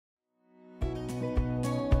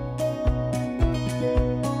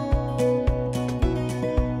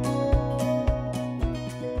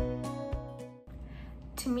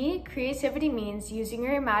creativity means using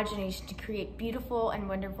your imagination to create beautiful and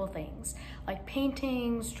wonderful things, like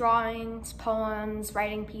paintings, drawings, poems,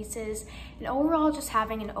 writing pieces, and overall just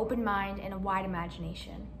having an open mind and a wide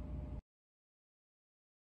imagination.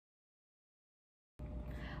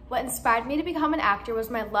 What inspired me to become an actor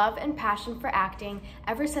was my love and passion for acting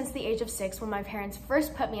ever since the age of 6 when my parents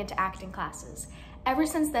first put me into acting classes. Ever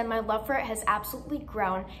since then, my love for it has absolutely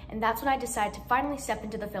grown, and that's when I decided to finally step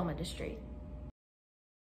into the film industry.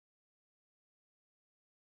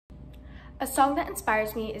 A song that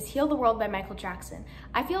inspires me is Heal the World by Michael Jackson.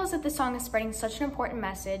 I feel as if this song is spreading such an important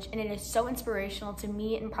message, and it is so inspirational to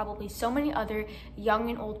me and probably so many other young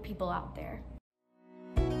and old people out there.